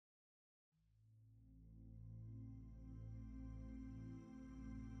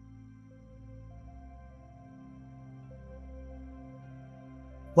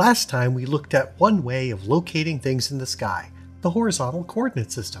Last time we looked at one way of locating things in the sky, the horizontal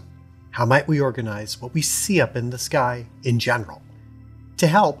coordinate system. How might we organize what we see up in the sky in general? To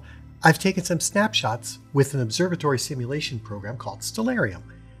help, I've taken some snapshots with an observatory simulation program called Stellarium.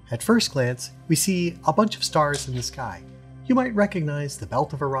 At first glance, we see a bunch of stars in the sky. You might recognize the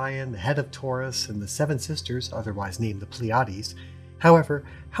belt of Orion, the head of Taurus, and the seven sisters, otherwise named the Pleiades. However,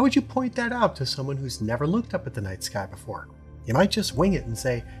 how would you point that out to someone who's never looked up at the night sky before? You might just wing it and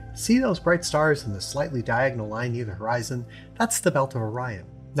say, see those bright stars in the slightly diagonal line near the horizon? That's the belt of Orion.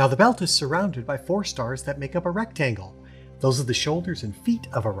 Now the belt is surrounded by 4 stars that make up a rectangle. Those are the shoulders and feet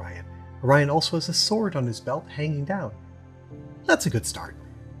of Orion. Orion also has a sword on his belt hanging down. That's a good start.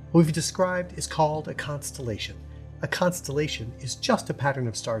 What we've described is called a constellation. A constellation is just a pattern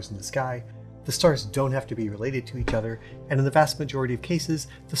of stars in the sky. The stars don't have to be related to each other, and in the vast majority of cases,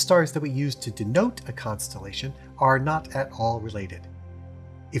 the stars that we use to denote a constellation are not at all related.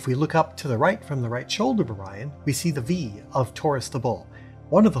 If we look up to the right from the right shoulder of Orion, we see the V of Taurus the bull.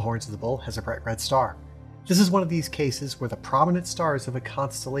 One of the horns of the bull has a bright red star. This is one of these cases where the prominent stars of a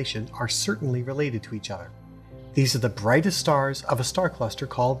constellation are certainly related to each other. These are the brightest stars of a star cluster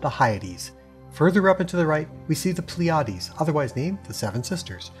called the Hyades. Further up and to the right, we see the Pleiades, otherwise named the Seven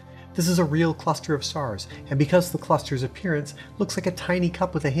Sisters. This is a real cluster of stars, and because the cluster's appearance looks like a tiny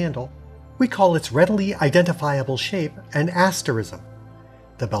cup with a handle, we call its readily identifiable shape an asterism.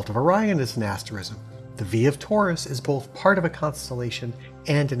 The belt of Orion is an asterism. The V of Taurus is both part of a constellation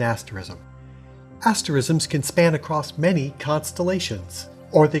and an asterism. Asterisms can span across many constellations,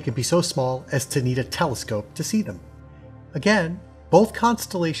 or they can be so small as to need a telescope to see them. Again, both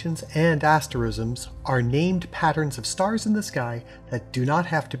constellations and asterisms are named patterns of stars in the sky that do not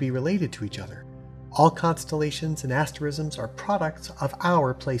have to be related to each other. All constellations and asterisms are products of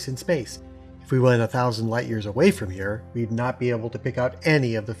our place in space. If we went 1,000 light years away from here, we'd not be able to pick out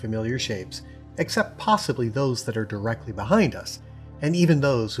any of the familiar shapes, except possibly those that are directly behind us, and even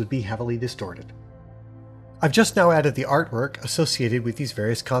those would be heavily distorted. I've just now added the artwork associated with these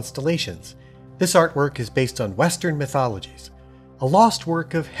various constellations. This artwork is based on Western mythologies. A lost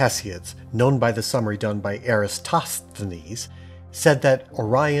work of Hesiod's, known by the summary done by Eratosthenes, said that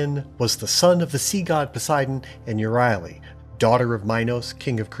Orion was the son of the sea god Poseidon and Euryale, daughter of Minos,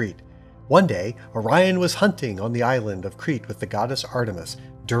 king of Crete. One day, Orion was hunting on the island of Crete with the goddess Artemis.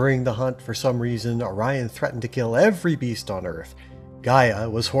 During the hunt, for some reason, Orion threatened to kill every beast on Earth. Gaia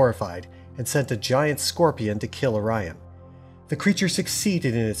was horrified and sent a giant scorpion to kill Orion. The creature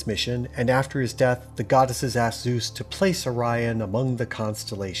succeeded in its mission, and after his death, the goddesses asked Zeus to place Orion among the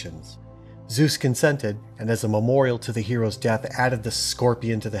constellations. Zeus consented, and as a memorial to the hero's death, added the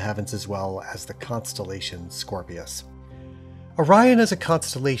scorpion to the heavens as well as the constellation Scorpius. Orion as a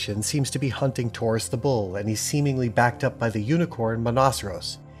constellation seems to be hunting Taurus the bull, and he's seemingly backed up by the unicorn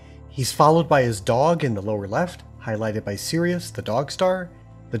Monoceros. He's followed by his dog in the lower left, highlighted by Sirius, the dog star.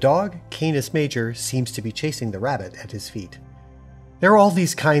 The dog, Canis Major, seems to be chasing the rabbit at his feet. There are all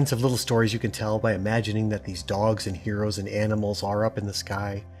these kinds of little stories you can tell by imagining that these dogs and heroes and animals are up in the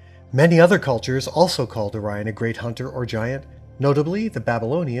sky. Many other cultures also called Orion a great hunter or giant. Notably, the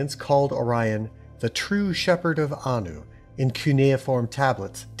Babylonians called Orion the true shepherd of Anu in cuneiform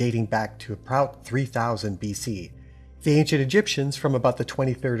tablets dating back to about 3000 BC. The ancient Egyptians from about the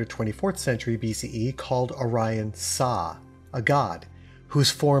 23rd or 24th century BCE called Orion Sa, a god,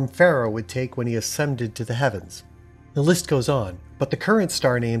 whose form Pharaoh would take when he ascended to the heavens. The list goes on, but the current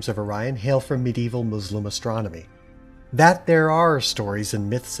star names of Orion hail from medieval Muslim astronomy. That there are stories and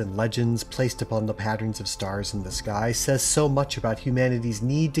myths and legends placed upon the patterns of stars in the sky says so much about humanity's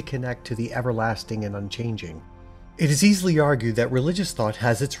need to connect to the everlasting and unchanging. It is easily argued that religious thought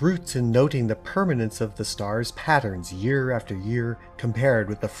has its roots in noting the permanence of the stars' patterns year after year compared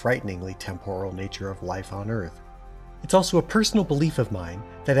with the frighteningly temporal nature of life on Earth. It's also a personal belief of mine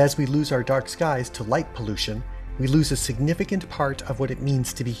that as we lose our dark skies to light pollution, we lose a significant part of what it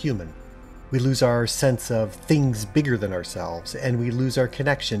means to be human. We lose our sense of things bigger than ourselves, and we lose our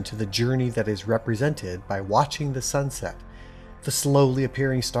connection to the journey that is represented by watching the sunset. The slowly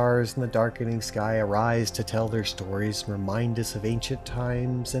appearing stars in the darkening sky arise to tell their stories and remind us of ancient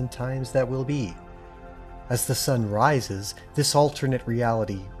times and times that will be. As the sun rises, this alternate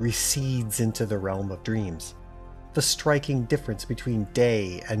reality recedes into the realm of dreams. The striking difference between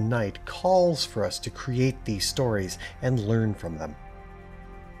day and night calls for us to create these stories and learn from them.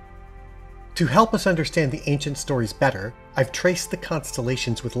 To help us understand the ancient stories better, I've traced the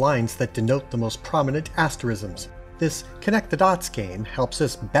constellations with lines that denote the most prominent asterisms. This connect the dots game helps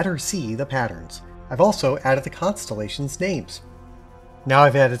us better see the patterns. I've also added the constellations' names. Now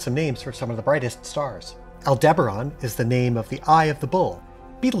I've added some names for some of the brightest stars. Aldebaran is the name of the eye of the bull.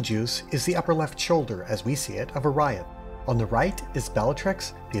 Betelgeuse is the upper left shoulder, as we see it, of Orion. On the right is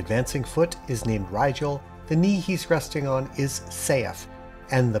Bellatrix, the advancing foot is named Rigel, the knee he's resting on is Saiph,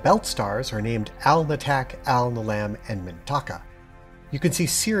 and the belt stars are named Al-Natak, Al-Nalam, and Mintaka. You can see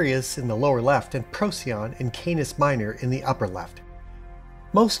Sirius in the lower left and Procyon and Canis Minor in the upper left.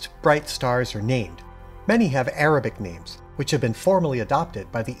 Most bright stars are named. Many have Arabic names, which have been formally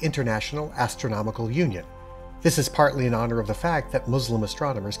adopted by the International Astronomical Union. This is partly in honor of the fact that Muslim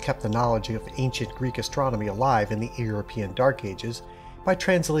astronomers kept the knowledge of ancient Greek astronomy alive in the European Dark Ages by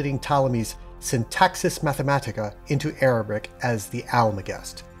translating Ptolemy's Syntaxis Mathematica into Arabic as the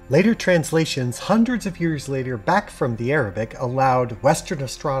Almagest. Later translations, hundreds of years later, back from the Arabic, allowed Western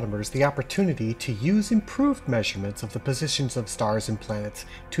astronomers the opportunity to use improved measurements of the positions of stars and planets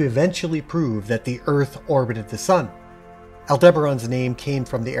to eventually prove that the Earth orbited the Sun. Aldebaran's name came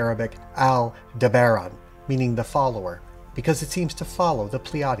from the Arabic al-Dabaran, meaning the follower, because it seems to follow the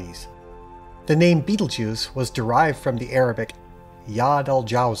Pleiades. The name Betelgeuse was derived from the Arabic Yad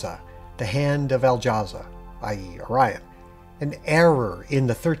al-Jawza, the hand of al-Jawza, i.e. Orion. An error in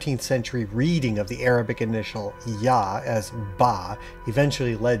the 13th century reading of the Arabic initial Ya as Ba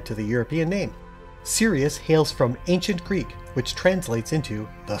eventually led to the European name. Sirius hails from ancient Greek, which translates into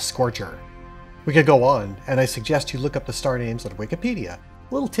the Scorcher. We could go on, and I suggest you look up the star names on Wikipedia.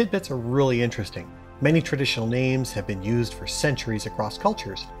 Little tidbits are really interesting. Many traditional names have been used for centuries across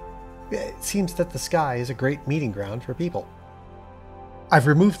cultures. It seems that the sky is a great meeting ground for people. I've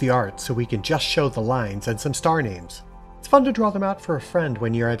removed the art so we can just show the lines and some star names. It's fun to draw them out for a friend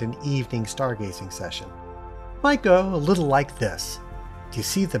when you're at an evening stargazing session. Might go a little like this. Do you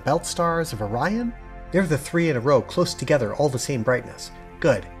see the belt stars of Orion? They're the three in a row close together, all the same brightness.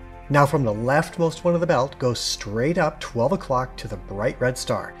 Good. Now from the leftmost one of the belt, go straight up 12 o'clock to the bright red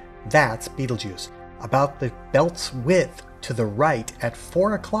star. That's Betelgeuse. About the belt's width to the right at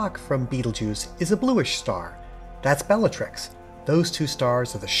 4 o'clock from Betelgeuse is a bluish star. That's Bellatrix. Those two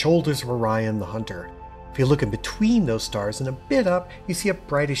stars are the shoulders of Orion the Hunter. If you look in between those stars and a bit up, you see a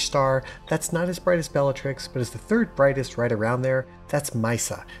brightish star that's not as bright as Bellatrix, but is the third brightest right around there. That's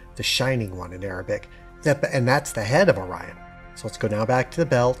Maisa, the shining one in Arabic. And that's the head of Orion. So let's go now back to the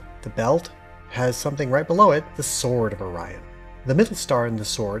belt. The belt has something right below it, the sword of Orion. The middle star in the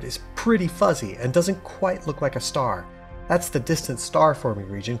sword is pretty fuzzy and doesn't quite look like a star. That's the distant star-forming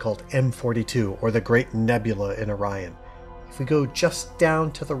region called M42, or the Great Nebula in Orion. If we go just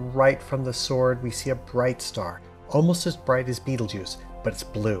down to the right from the sword, we see a bright star, almost as bright as Betelgeuse, but it's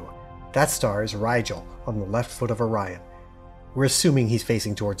blue. That star is Rigel, on the left foot of Orion. We're assuming he's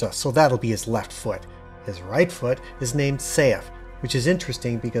facing towards us, so that'll be his left foot. His right foot is named Saiph, which is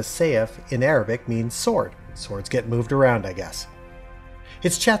interesting because Saiph in Arabic means sword. Swords get moved around, I guess.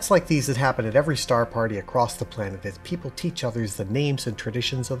 It's chats like these that happen at every star party across the planet as people teach others the names and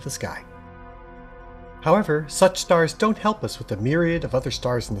traditions of the sky. However, such stars don't help us with the myriad of other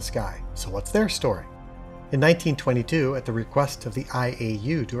stars in the sky, so what's their story? In 1922, at the request of the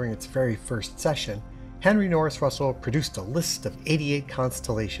IAU during its very first session, Henry Norris Russell produced a list of 88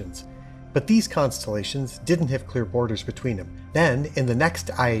 constellations. But these constellations didn't have clear borders between them. Then, in the next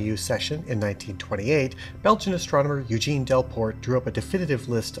IAU session in 1928, Belgian astronomer Eugene Delporte drew up a definitive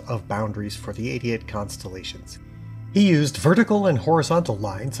list of boundaries for the 88 constellations. He used vertical and horizontal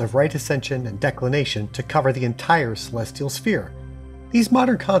lines of right ascension and declination to cover the entire celestial sphere. These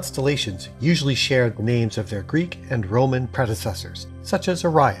modern constellations usually share the names of their Greek and Roman predecessors, such as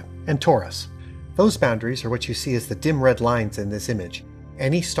Orion and Taurus. Those boundaries are what you see as the dim red lines in this image.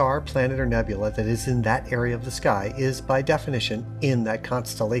 Any star, planet, or nebula that is in that area of the sky is, by definition, in that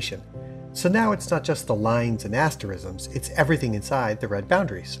constellation. So now it's not just the lines and asterisms, it's everything inside the red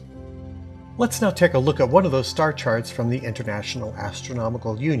boundaries. Let's now take a look at one of those star charts from the International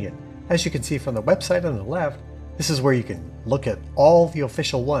Astronomical Union. As you can see from the website on the left, this is where you can look at all the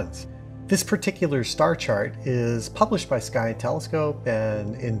official ones. This particular star chart is published by Sky and Telescope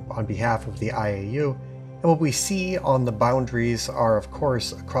and on behalf of the IAU. And what we see on the boundaries are, of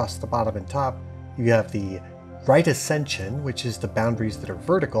course, across the bottom and top, you have the right ascension, which is the boundaries that are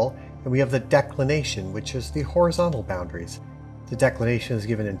vertical, and we have the declination, which is the horizontal boundaries. The declination is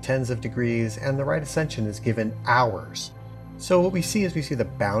given in tens of degrees, and the right ascension is given hours. So what we see is the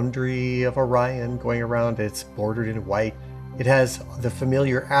boundary of Orion going around. It's bordered in white. It has the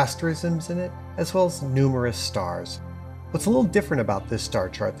familiar asterisms in it, as well as numerous stars. What's a little different about this star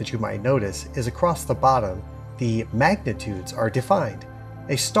chart that you might notice is across the bottom, the magnitudes are defined.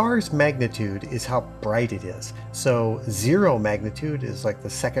 A star's magnitude is how bright it is. So 0 magnitude is like the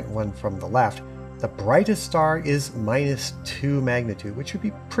second one from the left. The brightest star is -2 magnitude, which would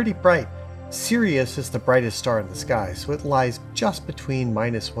be pretty bright. Sirius is the brightest star in the sky, so it lies just between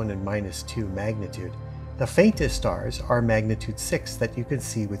 -1 and -2 magnitude. The faintest stars are magnitude 6 that you can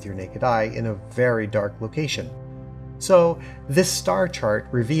see with your naked eye in a very dark location. So this star chart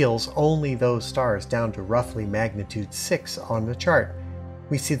reveals only those stars down to roughly magnitude 6 on the chart.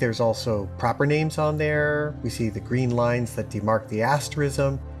 We see there's also proper names on there, we see the green lines that demark the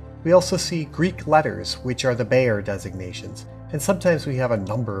asterism, we also see Greek letters, which are the Bayer designations, and sometimes we have a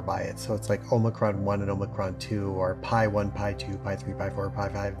number by it, so it's like Omicron 1 and Omicron 2, or Pi 1, Pi 2, Pi 3, Pi 4, Pi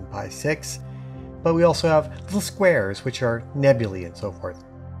 5, and Pi 6. But we also have little squares, which are nebulae and so forth.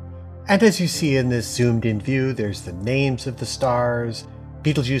 And as you see in this zoomed in view, there's the names of the stars.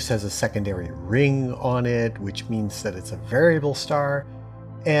 Betelgeuse has a secondary ring on it, which means that it's a variable star.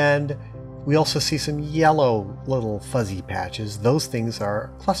 And we also see some yellow little fuzzy patches. Those things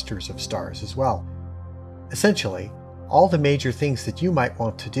are clusters of stars as well. Essentially, all the major things that you might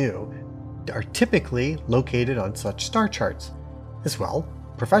want to do are typically located on such star charts. As well,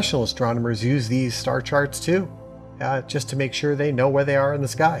 professional astronomers use these star charts too, just to make sure they know where they are in the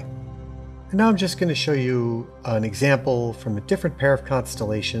sky. And now I'm just going to show you an example from a different pair of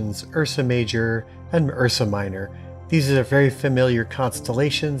constellations, Ursa Major and Ursa Minor. These are very familiar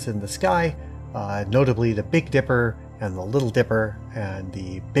constellations in the sky, notably the Big Dipper and the Little Dipper. And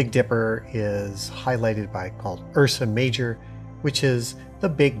the Big Dipper is highlighted by called Ursa Major, which is the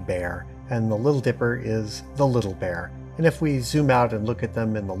Big Bear, and the Little Dipper is the Little Bear. And if we zoom out and look at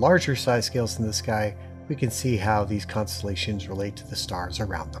them in the larger size scales in the sky, we can see how these constellations relate to the stars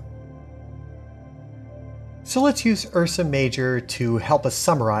around them. So let's use Ursa Major to help us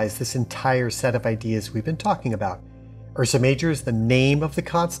summarize this entire set of ideas we've been talking about. Ursa Major is the name of the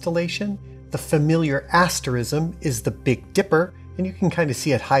constellation. The familiar asterism is the Big Dipper, and you can kind of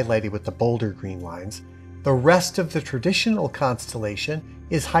see it highlighted with the bolder green lines. The rest of the traditional constellation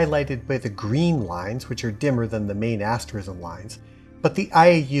is highlighted by the green lines, which are dimmer than the main asterism lines. But the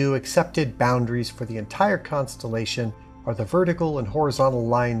IAU accepted boundaries for the entire constellation are the vertical and horizontal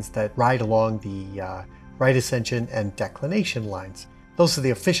lines that ride along the right ascension and declination lines. Those are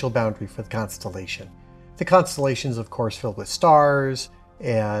the official boundary for the constellation. The constellation is of course filled with stars,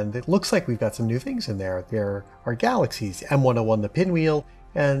 and it looks like we've got some new things in there. There are galaxies, M101 the pinwheel,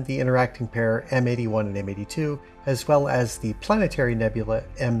 and the interacting pair M81 and M82, as well as the planetary nebula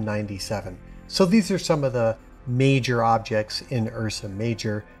M97. So these are some of the major objects in Ursa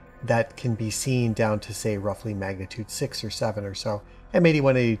Major that can be seen down to, say, roughly magnitude 6 or 7 or so.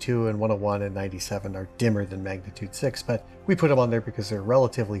 M81, 82, and 101 and 97 are dimmer than magnitude 6, but we put them on there because they're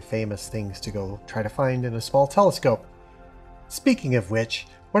relatively famous things to go try to find in a small telescope. Speaking of which,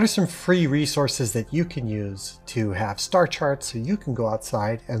 what are some free resources that you can use to have star charts so you can go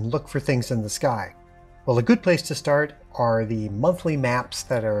outside and look for things in the sky? Well, a good place to start are the monthly maps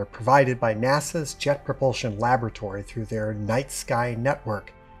that are provided by NASA's Jet Propulsion Laboratory through their Night Sky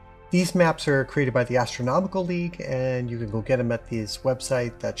Network. These maps are created by the Astronomical League, and you can go get them at this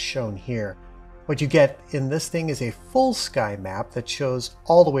website that's shown here. What you get in this thing is a full sky map that shows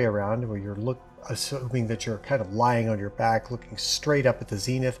all the way around, where you're assuming that you're kind of lying on your back, looking straight up at the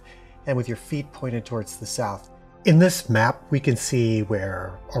zenith, and with your feet pointed towards the south. In this map, we can see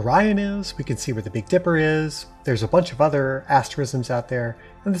where Orion is, we can see where the Big Dipper is, there's a bunch of other asterisms out there,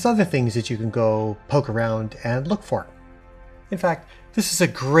 and there's other things that you can go poke around and look for. In fact, this is a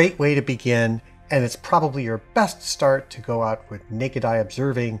great way to begin, and it's probably your best start to go out with naked eye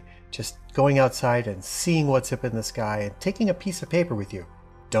observing, just going outside and seeing what's up in the sky and taking a piece of paper with you.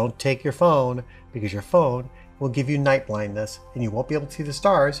 Don't take your phone, because your phone will give you night blindness, and you won't be able to see the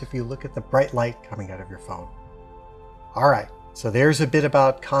stars if you look at the bright light coming out of your phone. Alright, so there's a bit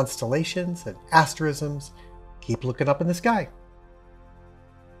about constellations and asterisms. Keep looking up in the sky.